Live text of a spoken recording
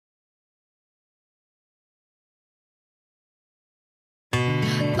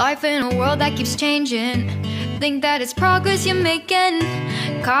Life in a world that keeps changing. Think that it's progress you're making.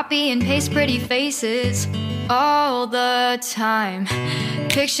 Copy and paste pretty faces all the time.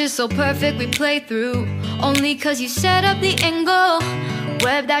 Pictures so perfect we play through, only cause you set up the angle.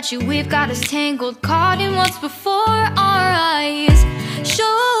 Web that you weave got us tangled, caught in what's before our eyes.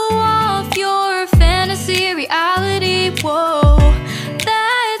 Show off your fantasy reality, whoa,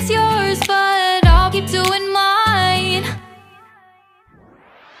 that's yours, but I'll keep doing mine.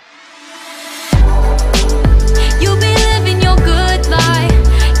 You'll be living your good life,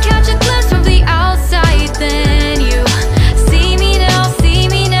 catch a glimpse from the outside, then you see me now, see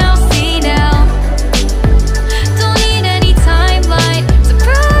me now, see now. Don't need any timeline to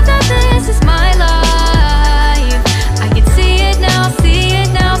prove that this is my life. I can see it now, see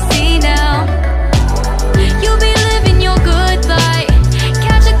it now, see now. You'll be living your good life,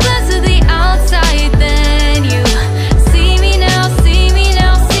 catch a glimpse of the outside, then you see me now, see me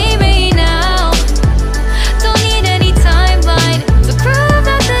now, see me now. Don't need any timeline to prove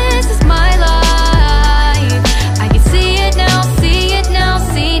that this is my life. I can see it now, see it now,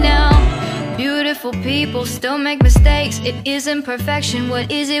 see now. Beautiful people still make mistakes. It isn't perfection,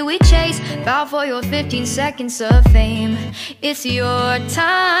 what is it we chase? Bow for your 15 seconds of fame. It's your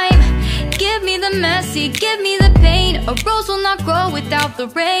time. Give me the messy, give me the pain. A rose will not grow without the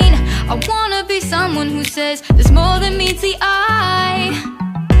rain. I wanna be someone who says there's more than meets the eye.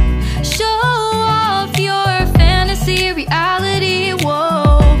 Show off your fantasy reality,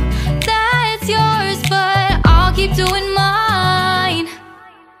 whoa, that's yours, but I'll keep doing mine.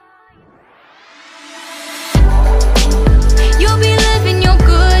 You'll be living your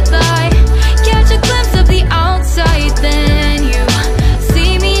good life, catch a glimpse of the outside, then you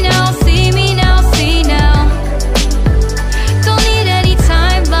see me now, see me now, see now. Don't need any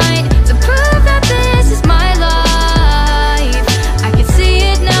timeline to prove that this is my life. I can see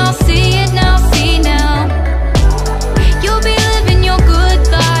it now, see it now, see now. You'll be living your good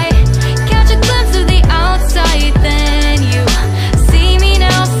life, catch a glimpse of the outside, then you see me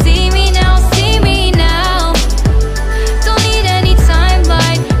now, see me now, see me now. Don't need any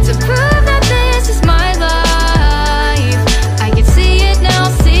timeline to prove that this is my life. I can see it now,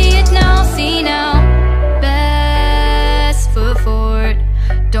 see it now, see now. Best foot forward,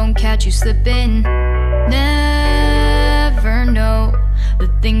 don't catch you slipping. Never know the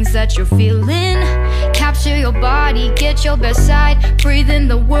things that you're feeling. Capture your body, get your best side. Breathe in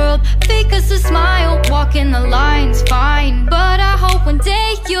the world, fake us a smile. Walk in the lines, fine, but I hope one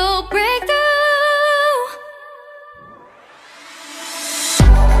day